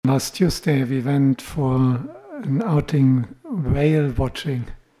Last Tuesday we went for an outing whale watching.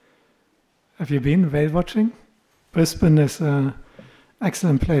 Have you been whale watching? Brisbane is an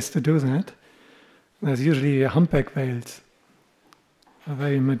excellent place to do that. There's usually humpback whales. They're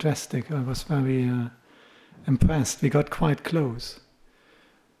very majestic. I was very impressed. We got quite close.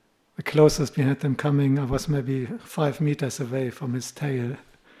 The closest we had them coming, I was maybe 5 meters away from his tail.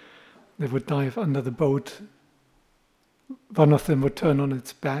 They would dive under the boat. One of them would turn on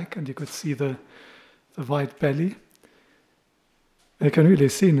its back and you could see the white belly. You can really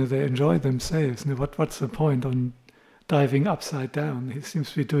see that they enjoy themselves. What's the point on diving upside down? He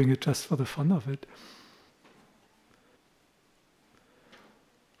seems to be doing it just for the fun of it.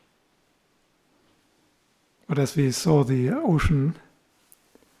 But as we saw the ocean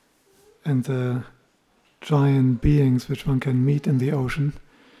and the giant beings which one can meet in the ocean,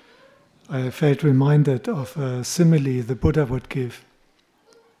 I felt reminded of a simile the Buddha would give.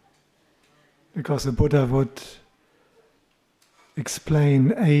 Because the Buddha would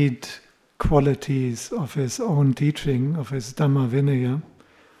explain 8 qualities of his own teaching, of his Dhamma Vinaya,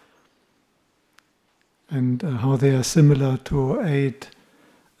 and how they are similar to 8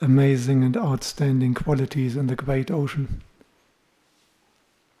 amazing and outstanding qualities in the great ocean.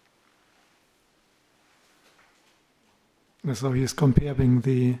 And so he is comparing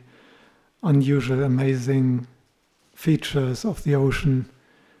the unusual, amazing features of the ocean,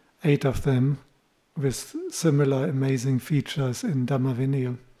 8 of them, with similar amazing features in Dhamma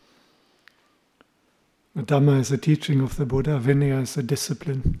Vinaya. The Dhamma is the teaching of the Buddha, Vinaya is a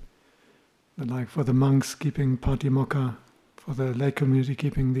discipline. Like for the monks keeping Patimokkha, for the lay community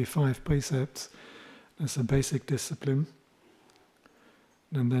keeping the 5 precepts, as a basic discipline.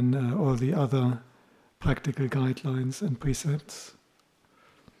 And then all the other practical guidelines and precepts.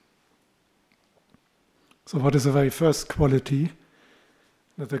 So what is the very first quality?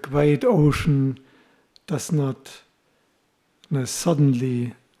 That the great ocean does not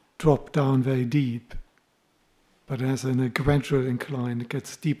suddenly drop down very deep, but has a gradual incline. It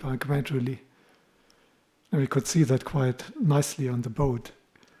gets deeper gradually. And we could see that quite nicely on the boat.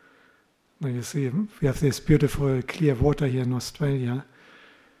 Now you see, we have this beautiful clear water here in Australia.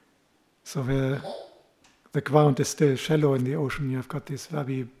 So where the ground is still shallow in the ocean, you have got this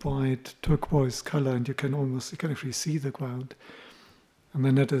very bright turquoise color, and you can actually see the ground. And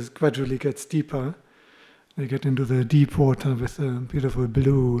then it gradually gets deeper. You get into the deep water with the beautiful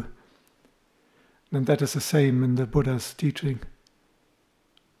blue. And that is the same in the Buddha's teaching.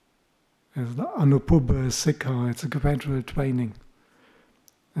 It's the Anupubba Sikha, it's a gradual training.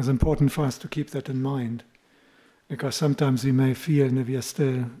 It's important for us to keep that in mind, because sometimes we may feel that we are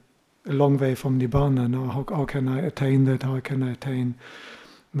still a long way from Nibbana. Now, how can I attain that? How can I attain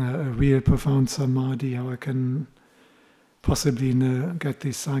a real profound samadhi? How I can possibly get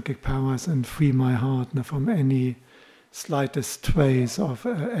these psychic powers and free my heart from any slightest trace of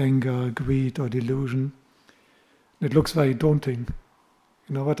anger, greed or delusion. It looks very daunting.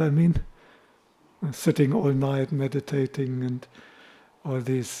 You know what I mean? Sitting all night meditating and all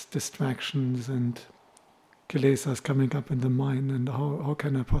these distractions and kilesas coming up in the mind, and how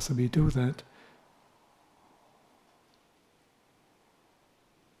can I possibly do that?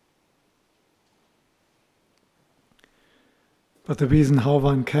 But the reason how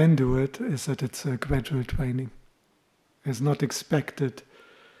one can do it is that it's a gradual training. It's not expected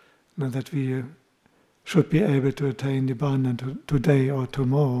that we should be able to attain Nibbana today or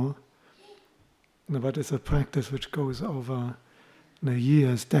tomorrow, but it's a practice which goes over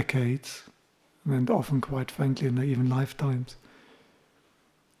years, decades, and often, quite frankly, even lifetimes.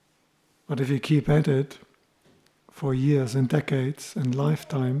 But if you keep at it for years and decades and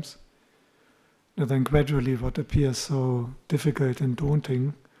lifetimes, then gradually what appears so difficult and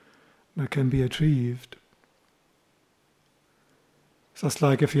daunting can be achieved. It's just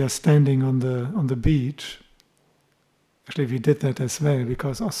like if you are standing on the beach. Actually, we did that as well,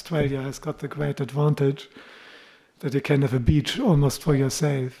 because Australia has got the great advantage that you can have a beach almost for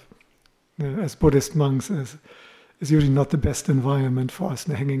yourself. As Buddhist monks, it's usually not the best environment for us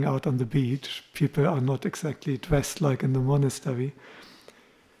hanging out on the beach. People are not exactly dressed like in the monastery.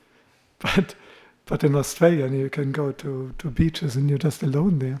 But in Australia, you can go to beaches and you're just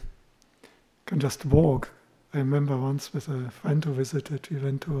alone there. You can just walk. I remember once with a friend who visited, we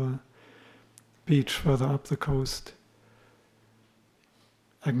went to a beach further up the coast,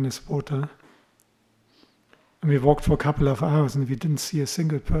 Agnes Water, and we walked for a couple of hours and we didn't see a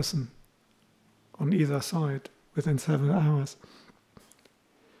single person on either side within 7 hours.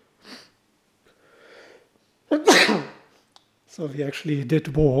 So we actually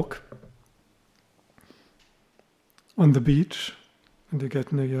did walk on the beach and you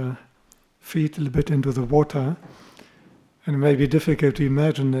get your feet a little bit into the water, and it may be difficult to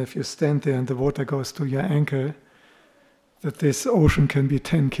imagine if you stand there and the water goes to your ankle, that this ocean can be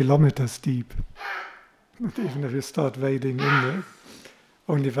 10 kilometers deep. And even if you start wading in there,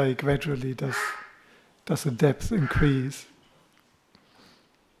 only very gradually does the depth increase.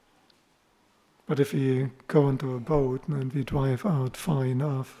 But if we go into a boat and we drive out far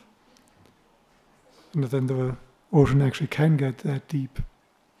enough, then the ocean actually can get that deep.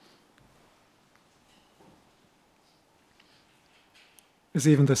 It's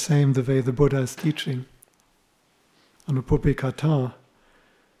even the same the way the Buddha is teaching. Anupubbikata.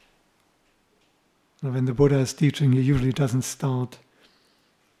 When the Buddha is teaching, he usually doesn't start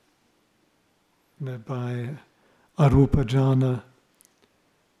by arupa jhana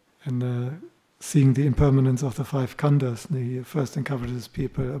and seeing the impermanence of the five khandhas. He first encourages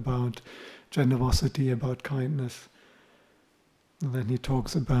people about generosity, about kindness. And then he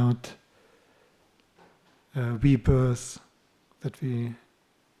talks about rebirth, that we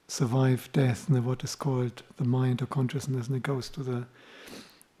survive death, and what is called the mind or consciousness, and it goes to the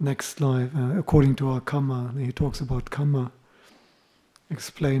next life according to our karma. And he talks about karma,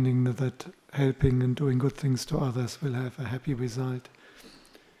 explaining that helping and doing good things to others will have a happy result,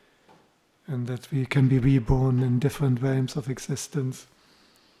 and that we can be reborn in different realms of existence.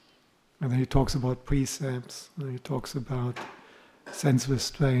 And then he talks about precepts, and he talks about sense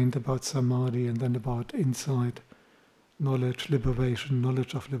restraint, about samadhi, and then about insight, knowledge of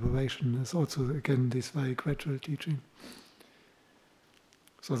liberation is also, again, this very gradual teaching.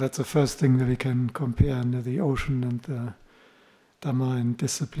 So that's the first thing that we can compare the ocean and the Dhamma and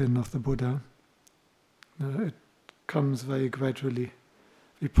discipline of the Buddha. It comes very gradually.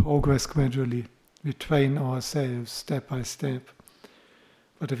 We progress gradually. We train ourselves step by step.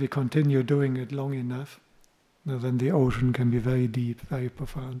 But if we continue doing it long enough, then the ocean can be very deep, very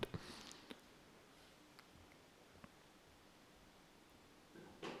profound.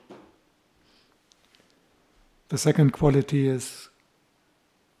 The second quality is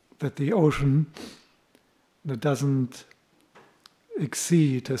that the ocean doesn't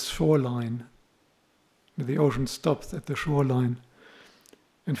exceed its shoreline. The ocean stops at the shoreline.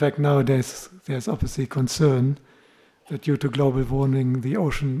 In fact, nowadays there's obviously concern that due to global warming the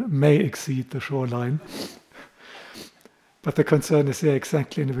ocean may exceed the shoreline. But the concern is here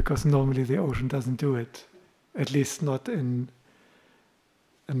exactly because normally the ocean doesn't do it, at least not in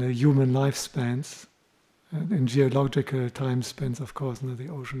a human lifespans. In geological time spans, of course, the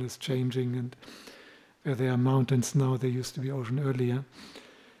ocean is changing, and where there are mountains now, there used to be ocean earlier.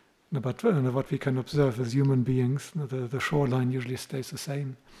 But what we can observe as human beings, the shoreline usually stays the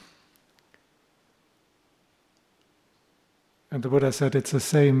same. And the Buddha said it's the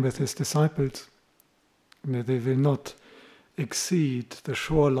same with his disciples. They will not exceed the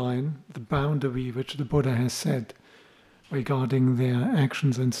shoreline, the boundary which the Buddha has set regarding their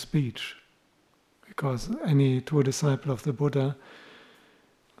actions and speech. Because any true disciple of the Buddha,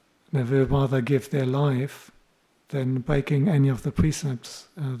 they will rather give their life than breaking any of the precepts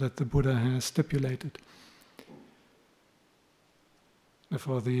that the Buddha has stipulated.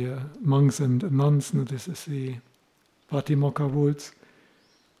 For the monks and nuns, this is the Patimokkha rules.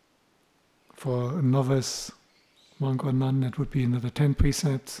 For a novice monk or nun, it would be the 10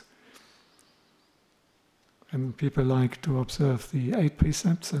 precepts. And people like to observe the 8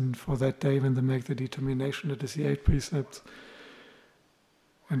 precepts, and for that day when they make the determination, it is the 8 precepts.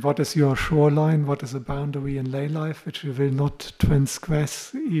 And what is your shoreline? What is a boundary in lay life which you will not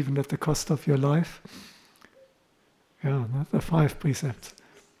transgress even at the cost of your life? Yeah, the 5 precepts.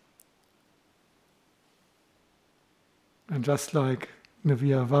 And just like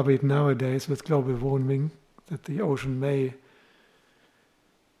we are worried nowadays with global warming that the ocean may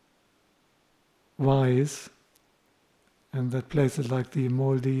rise, and that places like the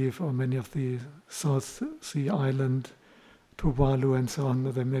Maldives or many of the South Sea island, Tuvalu and so on,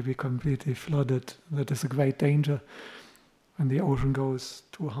 they may be completely flooded. That is a great danger when the ocean goes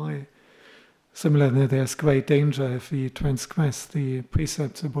too high. Similarly, there's great danger if we transgress the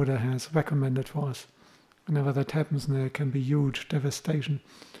precepts the Buddha has recommended for us. Whenever that happens, there can be huge devastation.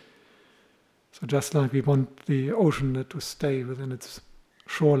 So just like we want the ocean to stay within its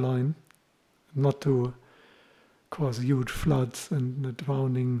shoreline, not to cause huge floods and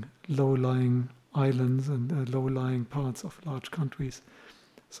drowning low-lying islands and low-lying parts of large countries.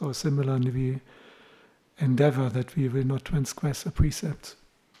 So similarly, we endeavor that we will not transgress the precepts.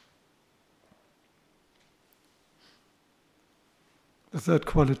 The third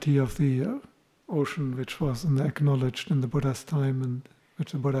quality of the ocean, which was acknowledged in the Buddha's time and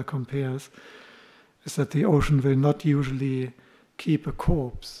which the Buddha compares, is that the ocean will not usually keep a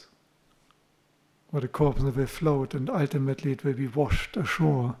corpse, or the corpse will float and ultimately it will be washed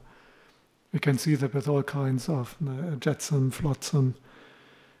ashore. We can see that with all kinds of jetsam, flotsam,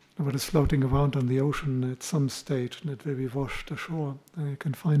 what is floating around on the ocean at some stage, and it will be washed ashore, and you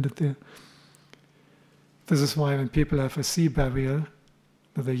can find it there. This is why when people have a sea burial,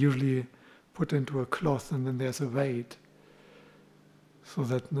 they usually put into a cloth and then there's a weight, so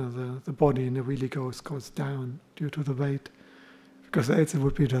that the body really goes down due to the weight, because else it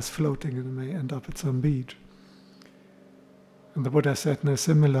would be just floating and may end up at some beach. And the Buddha said,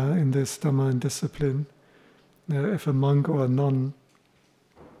 similar in this Dhamma and discipline, if a monk or a nun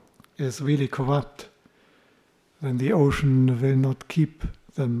is really corrupt, then the ocean will not keep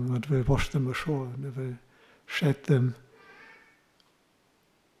them, but will wash them ashore, and it will shed them.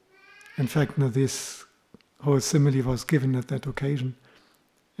 In fact, this whole simile was given at that occasion.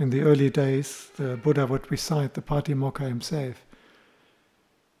 In the early days, the Buddha would recite the Patimokkha himself.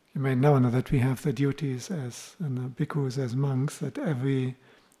 You may know that we have the duties as bhikkhus, as monks, that every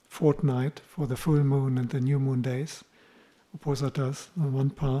fortnight for the full moon and the new moon days, uposatas, one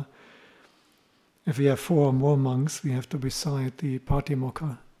par, if we have 4 or more monks, we have to recite the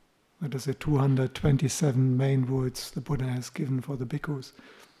Patimokkha. That is the 227 main words the Buddha has given for the bhikkhus.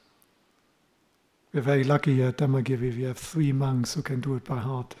 We're very lucky at Dhammagiri, we have 3 monks who can do it by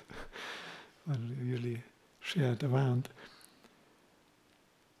heart. And usually share it around.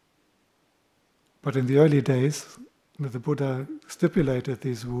 But in the early days, the Buddha stipulated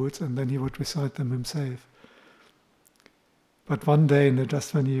these words and then he would recite them himself. But one day,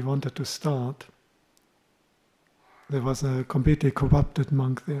 just when he wanted to start, there was a completely corrupted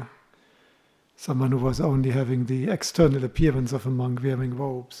monk there. Someone who was only having the external appearance of a monk wearing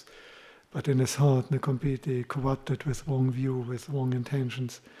robes, but in his heart completely corrupted with wrong view, with wrong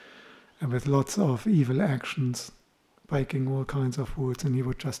intentions, and with lots of evil actions, breaking all kinds of words, and he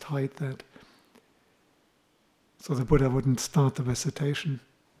would just hide that. So the Buddha wouldn't start the recitation.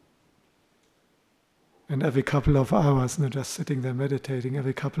 And every couple of hours, just sitting there meditating,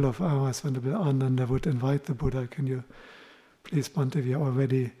 every couple of hours, Venerable Ananda would invite the Buddha, can you please, Bhante, we are all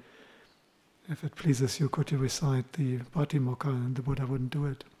ready. If it pleases you, could you recite the Patimokkha? And the Buddha wouldn't do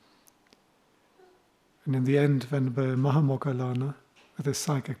it. And in the end, Venerable Mahamoggallana, with his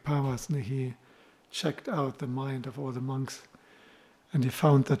psychic powers, he checked out the mind of all the monks. And he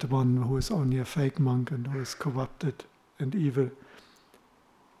found that one who is only a fake monk and who is corrupted and evil.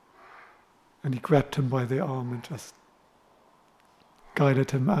 And he grabbed him by the arm and just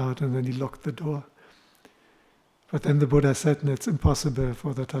guided him out, and then he locked the door. But then the Buddha said, it's impossible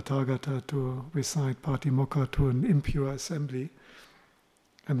for the Tathagata to recite Patimokkha to an impure assembly.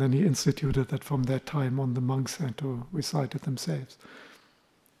 And then he instituted that from that time on the monks had to recite it themselves.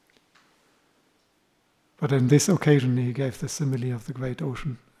 But on this occasion he gave the simile of the great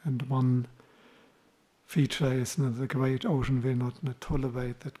ocean, and one feature is that the great ocean will not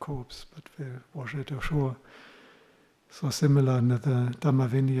tolerate that corpse, but will wash it ashore. So similar, the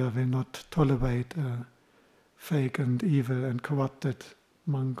Dhammavinaya will not tolerate a fake and evil and corrupted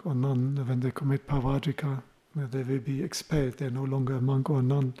monk or nun. When they commit parajika, they will be expelled. They're no longer a monk or a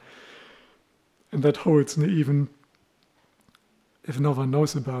nun. And that holds even if no one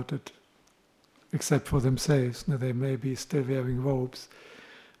knows about it, except for themselves. They may be still wearing robes,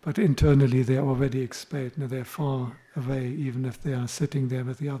 but internally they are already expelled. They're far away, even if they are sitting there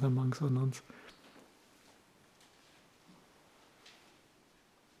with the other monks or nuns.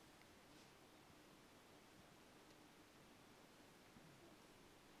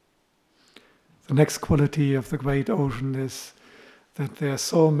 The next quality of the great ocean is that there are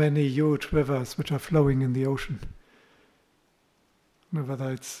so many huge rivers which are flowing in the ocean.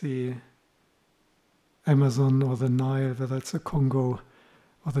 Whether it's the Amazon or the Nile, whether it's the Congo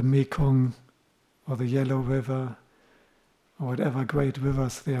or the Mekong or the Yellow River or whatever great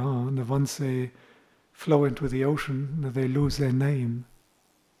rivers there are, and once they flow into the ocean, they lose their name.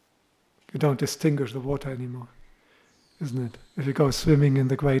 You don't distinguish the water anymore, isn't it? If you go swimming in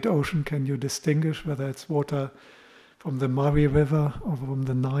the great ocean, can you distinguish whether it's water from the Murray River or from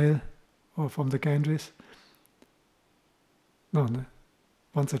the Nile or from the Ganges? No.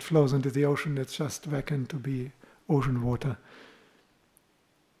 Once it flows into the ocean, it's just reckoned to be ocean water.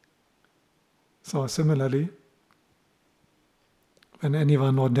 So similarly, when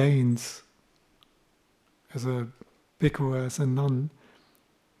anyone ordains as a bhikkhu, as a nun,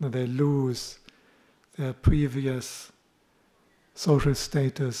 they lose their previous social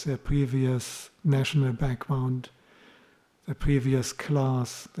status, their previous national background, their previous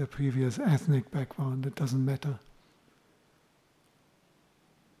class, their previous ethnic background. It doesn't matter.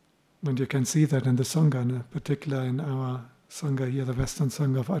 And you can see that in the Sangha, particularly in our Sangha here, the Western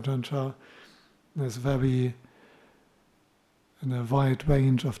Sangha of Ajahn Chah. There's very in a wide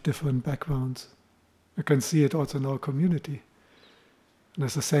range of different backgrounds. You can see it also in our community. And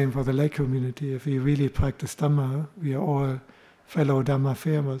it's the same for the lay community. If we really practice Dhamma, we are all fellow Dhamma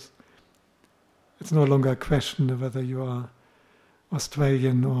farers. It's no longer a question of whether you are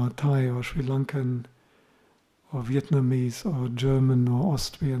Australian or Thai or Sri Lankan or Vietnamese or German or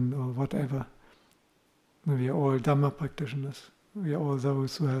Austrian or whatever. We are all Dhamma practitioners. We are all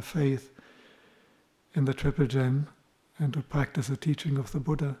those who have faith in the Triple Gem and to practice the teaching of the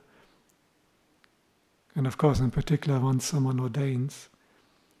Buddha. And of course, in particular, once someone ordains,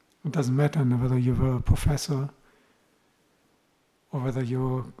 it doesn't matter whether you were a professor or whether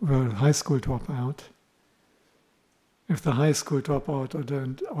you were a high school dropout. If the high school dropout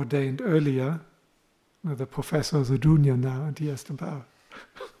ordained earlier, the professor is a junior now and he has the power.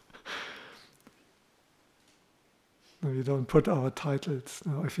 We don't put our titles.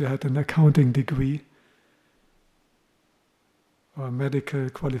 If you had an accounting degree or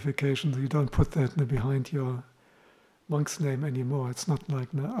medical qualifications, you don't put that behind your monk's name anymore. It's not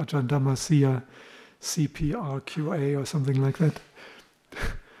like Ajahn Dhammasija CPRQA or something like that.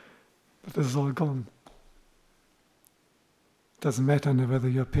 But this is all gone. It doesn't matter whether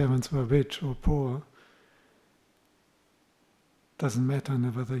your parents were rich or poor. It doesn't matter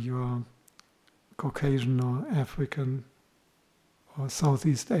whether you are Caucasian or African or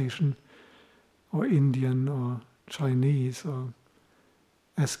Southeast Asian or Indian or Chinese or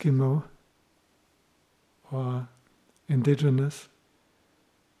Eskimo or indigenous,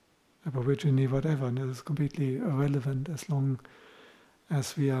 Aborigine, whatever. And it is completely irrelevant as long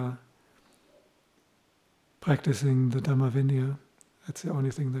as we are practicing the Dhamma Vinaya. That's the only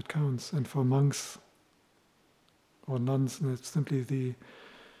thing that counts. And for monks or nuns, it's simply the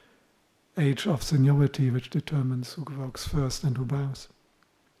age of seniority which determines who walks first and who bows.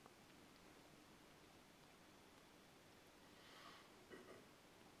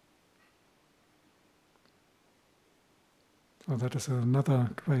 So that is another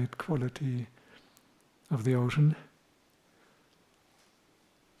great quality of the ocean.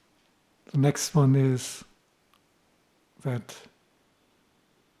 The next one is that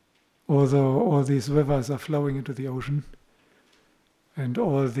although all these rivers are flowing into the ocean, and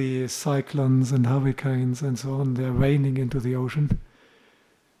all the cyclones and hurricanes and so on, they're raining into the ocean,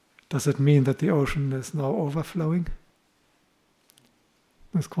 does it mean that the ocean is now overflowing?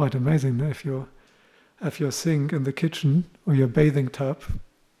 It's quite amazing. If you have your sink in the kitchen or your bathing tub,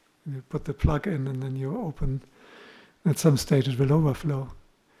 you put the plug in and then you open, at some stage it will overflow.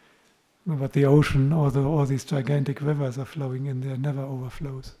 But the ocean, although all these gigantic rivers are flowing in there, never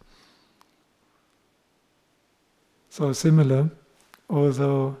overflows. So similar,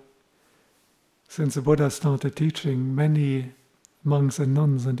 although since the Buddha started teaching, many monks and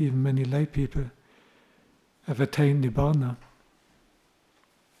nuns and even many lay people have attained Nibbana.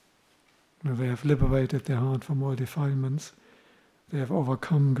 They have liberated their heart from all defilements. They have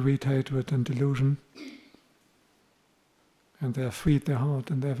overcome greed, hatred and delusion. And they have freed their heart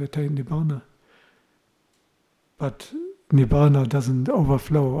and they have attained Nibbana. But Nibbana doesn't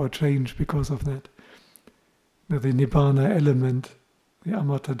overflow or change because of that. The Nibbana element, the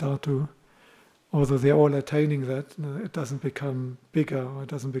Amata Dhatu, although they're all attaining that, it doesn't become bigger or it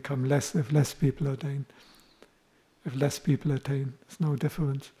doesn't become less if less people attain. If less people attain, there's no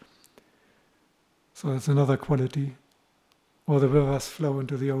difference. So that's another quality. All the rivers flow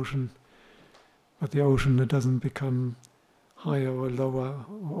into the ocean, but the ocean, it doesn't become higher or lower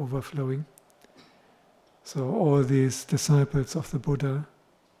or overflowing. So all these disciples of the Buddha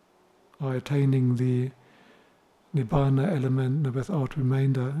are attaining the Nibbana element without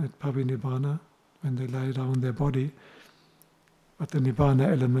remainder at Parinibbana when they lay down their body. But the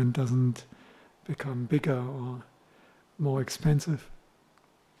Nibbana element doesn't become bigger or more expensive.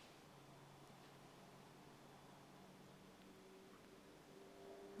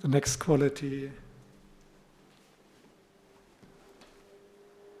 The next quality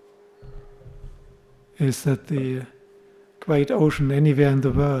is that the great ocean anywhere in the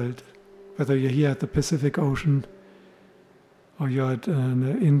world, whether you're here at the Pacific Ocean or you're at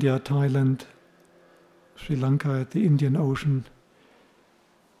India, Thailand, Sri Lanka at the Indian Ocean,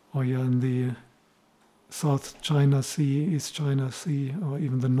 or you're in the South China Sea, East China Sea, or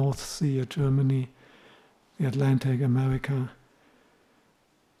even the North Sea at Germany, the Atlantic, America,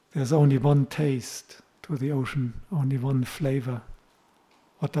 there's only one taste to the ocean, only one flavor.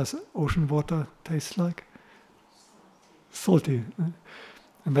 What does ocean water taste like? Salty.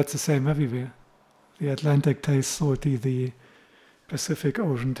 And that's the same everywhere. The Atlantic tastes salty, the Pacific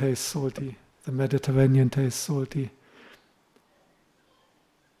Ocean tastes salty, the Mediterranean tastes salty,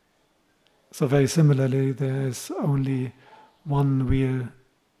 So very similarly, there is only one real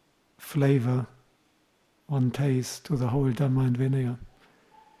flavor, one taste to the whole Dhamma and Vinaya.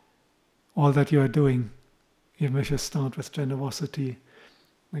 All that you are doing, even if you start with generosity,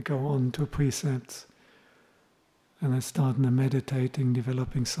 and go on to precepts, and then start meditating,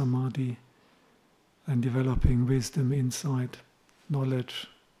 developing samadhi, and developing wisdom, insight, knowledge.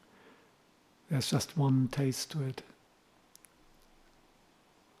 There's just one taste to it.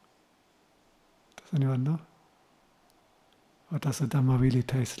 Does anyone know? What does the Dhamma really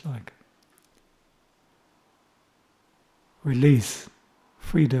taste like? Release,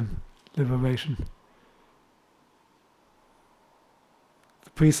 freedom, liberation. The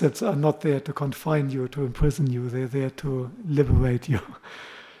precepts are not there to confine you, to imprison you, they're there to liberate you.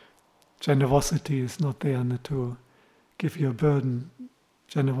 Generosity is not there to give you a burden.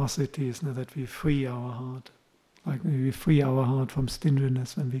 Generosity is not that we free our heart. Like we free our heart from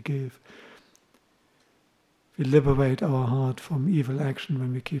stinginess when we give. We liberate our heart from evil action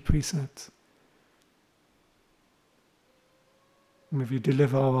when we keep precepts. And we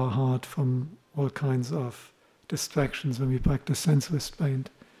deliver our heart from all kinds of distractions when we practice sense restraint.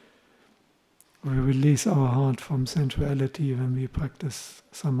 We release our heart from sensuality when we practice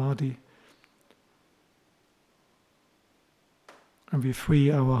samadhi. And we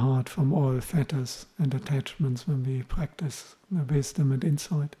free our heart from all fetters and attachments when we practice wisdom and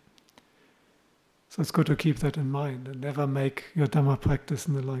insight. So it's good to keep that in mind and never make your Dhamma practice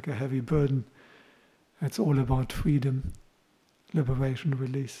like a heavy burden. It's all about freedom, liberation,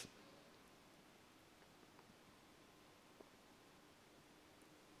 release.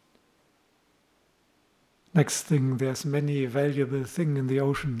 Next thing, there's many valuable things in the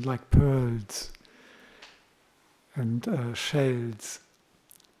ocean like pearls and shells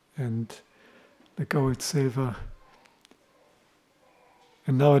and the gold, silver.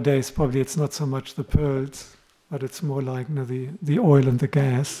 And nowadays probably it's not so much the pearls, but it's more like the oil and the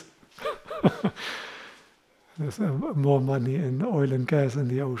gas. There's more money in oil and gas in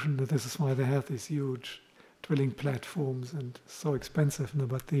the ocean. This is why they have these huge drilling platforms and it's so expensive.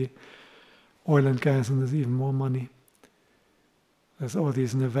 But the oil and gas, and there's even more money. There's all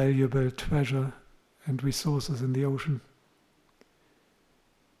these valuable treasure and resources in the ocean.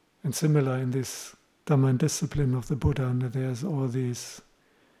 And similar in this Dhamma and discipline of the Buddha, there's all these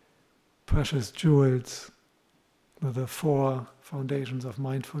precious jewels, the 4 foundations of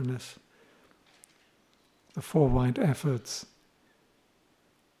mindfulness, the 4 right efforts,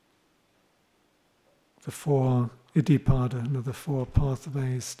 the 4 iddhipada, the 4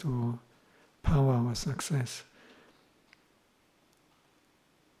 pathways to power or success.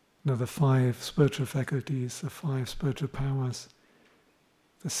 The 5 spiritual faculties, the 5 spiritual powers,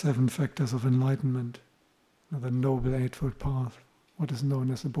 the 7 factors of enlightenment, the Noble Eightfold Path, what is known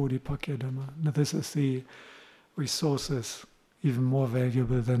as the Bodhipakya Dhamma. Now this is the resources, even more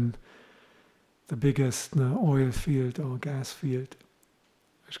valuable than the biggest oil field or gas field,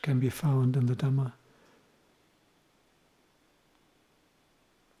 which can be found in the Dhamma.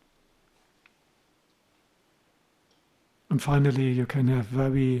 And finally, you can have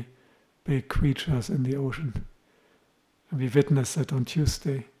very big creatures in the ocean. And we witnessed it on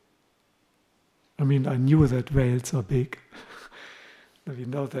Tuesday. I knew that whales are big. We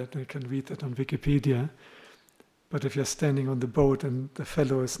know that, we can read that on Wikipedia. But if you're standing on the boat and the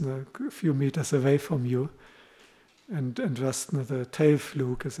fellow is a few meters away from you, and just the tail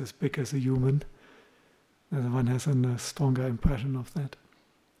fluke is as big as a human, one has a stronger impression of that.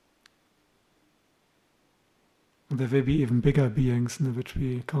 There will be even bigger beings which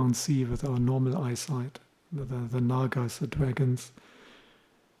we can't see with our normal eyesight. The nagas, the dragons,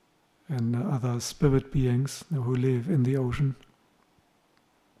 and other spirit beings who live in the ocean.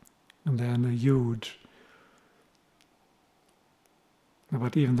 And they are huge.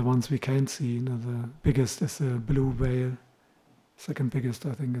 But even the ones we can't see, the biggest is the blue whale. Second biggest,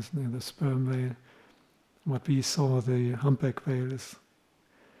 I think, is the sperm whale. What we saw, the humpback whale, is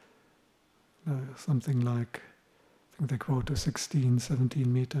something like, I think they quote 16,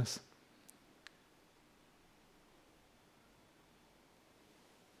 17 meters.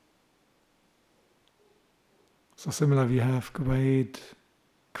 So similar, we have great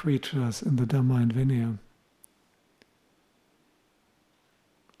creatures in the Dhamma and Vinaya.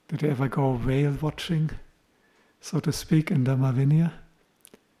 Did you ever go whale watching, so to speak, in Dhamma Vinaya?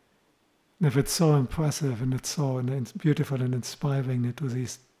 And if it's so impressive and it's so beautiful and inspiring to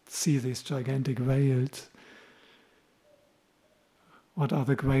see these gigantic whales, what are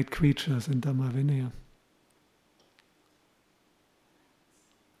the great creatures in Dhamma Vinaya?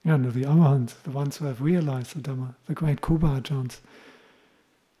 The Arahants, the ones who have realized the Dhamma, the great Kuba-Ajahns.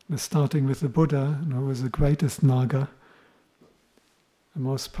 Starting with the Buddha, who was the greatest Naga, the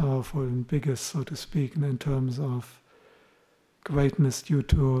most powerful and biggest, so to speak, in terms of greatness due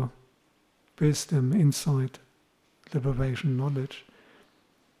to wisdom, insight, liberation, knowledge.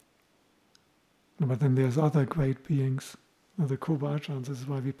 But then there's other great beings, the Kobachans. This is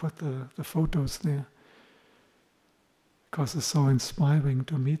why we put the photos there, because it's so inspiring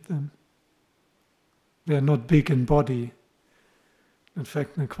to meet them. They are not big in body. In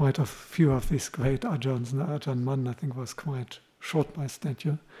fact, quite a few of these great Ajahns, Ajahn Mun, I think, was quite short by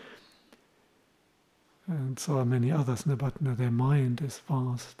stature. And so are many others, but their mind is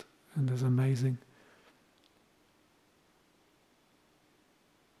vast and is amazing.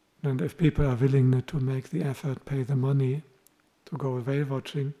 And if people are willing to make the effort, pay the money to go whale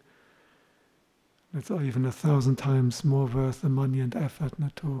watching, it's even 1,000 times more worth the money and effort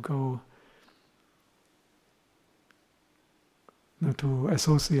to go, to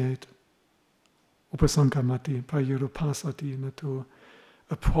associate, upasankamati, payurupasati, to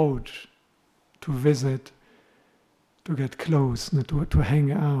approach, to visit, to get close, to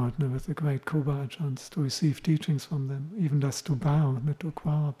hang out with the great Kobachans, to receive teachings from them, even just to bow, to go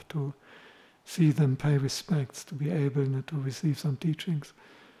up, to see them, pay respects, to be able to receive some teachings.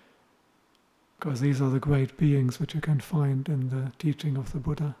 Because these are the great beings which you can find in the teaching of the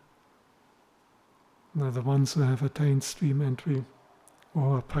Buddha. The ones who have attained stream entry,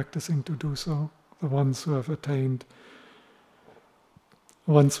 or are practicing to do so, the ones who have attained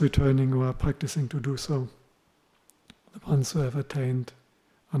once returning or are practicing to do so, the ones who have attained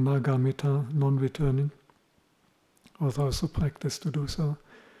anagamita, non-returning, or those who practice to do so,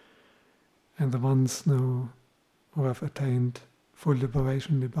 and the ones who have attained full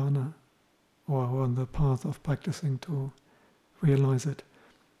liberation, nibbana, or are on the path of practicing to realize it.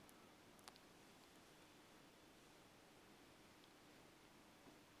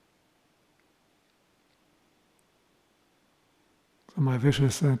 So my wish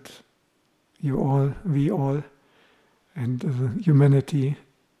is that you all, we all, and humanity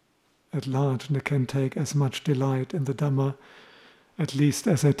at large can take as much delight in the Dhamma, at least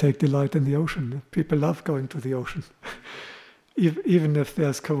as I take delight in the ocean. People love going to the ocean. Even if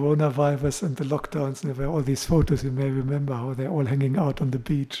there's coronavirus and the lockdowns, and there were all these photos, you may remember how they're all hanging out on the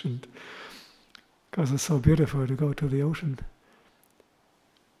beach, and because it's so beautiful to go to the ocean.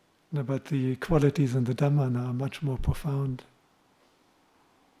 But the qualities in the Dhamma are much more profound.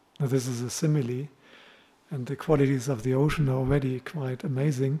 Now, this is a simile, and the qualities of the ocean are already quite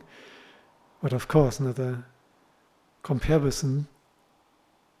amazing. But of course, the comparison,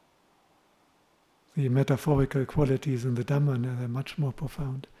 the metaphorical qualities in the Dhamma, they're much more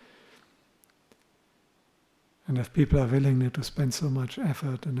profound. And if people are willing to spend so much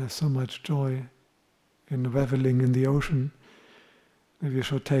effort and have so much joy in reveling in the ocean, maybe you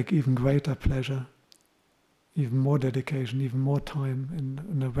should take even greater pleasure, even more dedication, even more time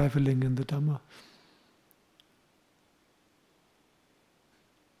in reveling in the Dhamma.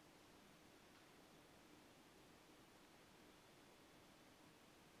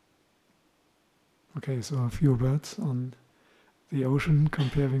 Okay, so a few words on the ocean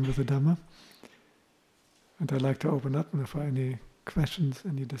comparing with the Dhamma. And I'd like to open up for any questions,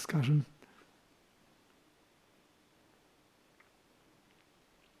 any discussion.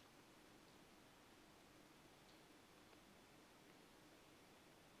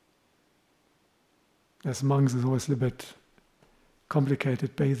 As monks, it's always a bit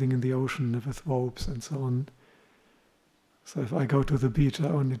complicated bathing in the ocean with robes and so on. So if I go to the beach, I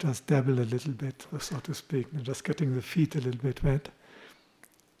only just dabble a little bit, so to speak, and just getting the feet a little bit wet.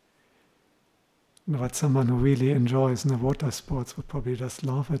 But someone who really enjoys the water sports would probably just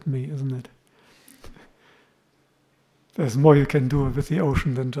laugh at me, isn't it? There's more you can do with the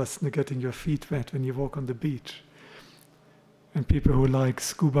ocean than just getting your feet wet when you walk on the beach. And people who like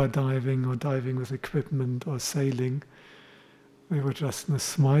scuba diving or diving with equipment or sailing, they would just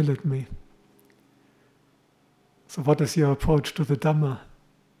smile at me. So what is your approach to the Dhamma?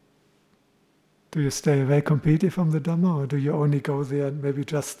 Do you stay away completely from the Dhamma, or do you only go there and maybe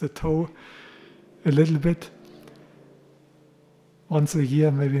just the toe a little bit? Once a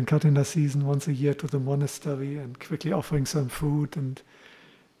year, maybe in Kathina season, once a year to the monastery and quickly offering some food and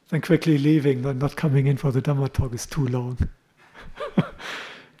then quickly leaving, then not coming in for the Dhamma talk is too long.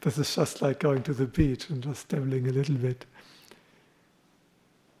 This is just like going to the beach and just dabbling a little bit.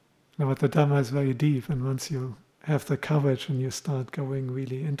 Now, but the Dhamma is very deep, and once you have the courage and you start going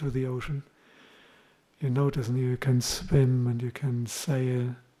really into the ocean, you notice and you can swim and you can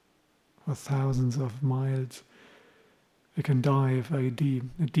sail for thousands of miles. You can dive very deep,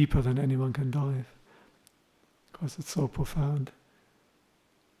 deeper than anyone can dive, because it's so profound.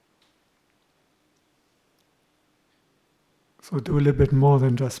 So do a little bit more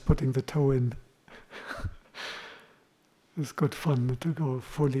than just putting the toe in. It's good fun to go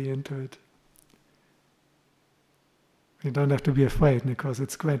fully into it. You don't have to be afraid because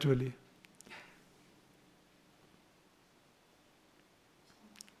it's gradually.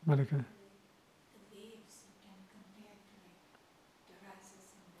 Malika. The waves you can compare to like the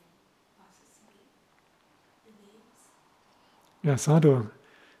rises and then passes away. The waves. Yeah, sadhu.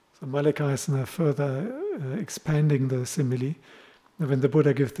 So Malika is further expanding the simile. When the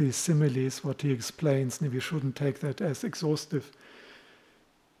Buddha gives these similes, what he explains, we shouldn't take that as exhaustive.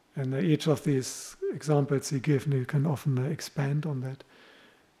 And each of these examples he gives, you can often expand on that.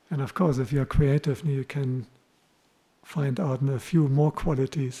 And of course, if you're creative, you can find out a few more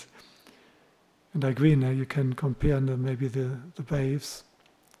qualities. And I agree, now you can compare maybe the waves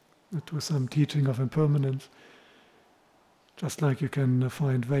to some teaching of impermanence. Just like you can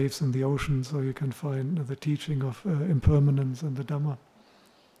find waves in the oceans, or you can find the teaching of impermanence in the Dhamma.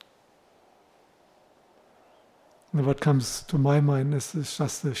 And what comes to my mind is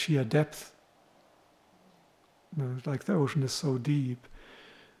just the sheer depth. Like the ocean is so deep,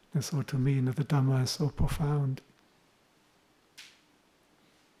 and so to me, the Dhamma is so profound.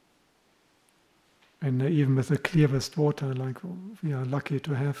 And even with the clearest water, like we are lucky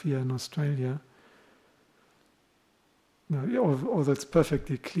to have here in Australia, although it's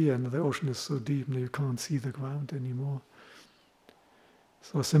perfectly clear, and the ocean is so deep, you can't see the ground anymore.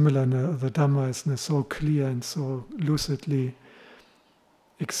 So similar, the Dhamma is so clear and so lucidly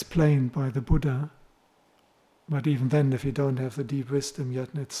explained by the Buddha. But even then, if you don't have the deep wisdom yet,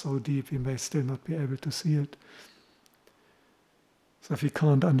 and it's so deep, you may still not be able to see it. So if you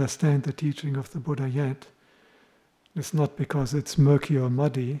can't understand the teaching of the Buddha yet, it's not because it's murky or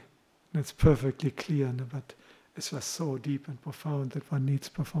muddy, it's perfectly clear, but it's just so deep and profound that one needs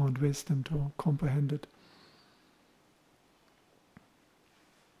profound wisdom to comprehend it.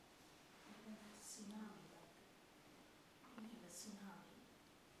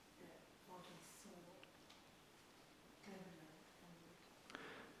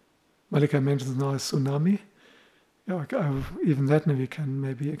 Malika mentions now a tsunami. Yeah, even that we can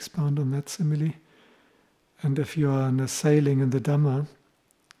maybe expand on that simile. And if you are sailing in the Dhamma,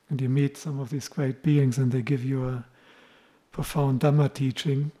 and you meet some of these great beings and they give you a profound Dhamma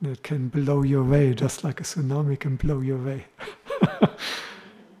teaching that can blow you away, just like a tsunami can blow you away.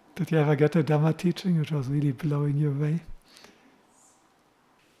 Did you ever get a Dhamma teaching which was really blowing you away?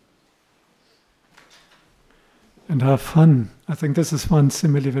 And have fun. I think this is one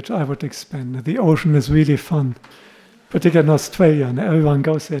simile which I would expand. The ocean is really fun, particularly in Australia, and everyone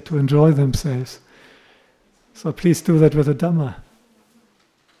goes there to enjoy themselves. So please do that with the Dhamma.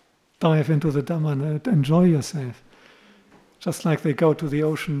 Dive into the Dhamma and enjoy yourself. Just like they go to the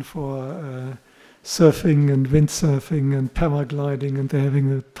ocean for surfing and windsurfing and paragliding, and they're having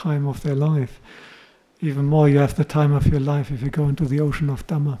the time of their life. Even more, you have the time of your life if you go into the ocean of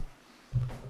Dhamma.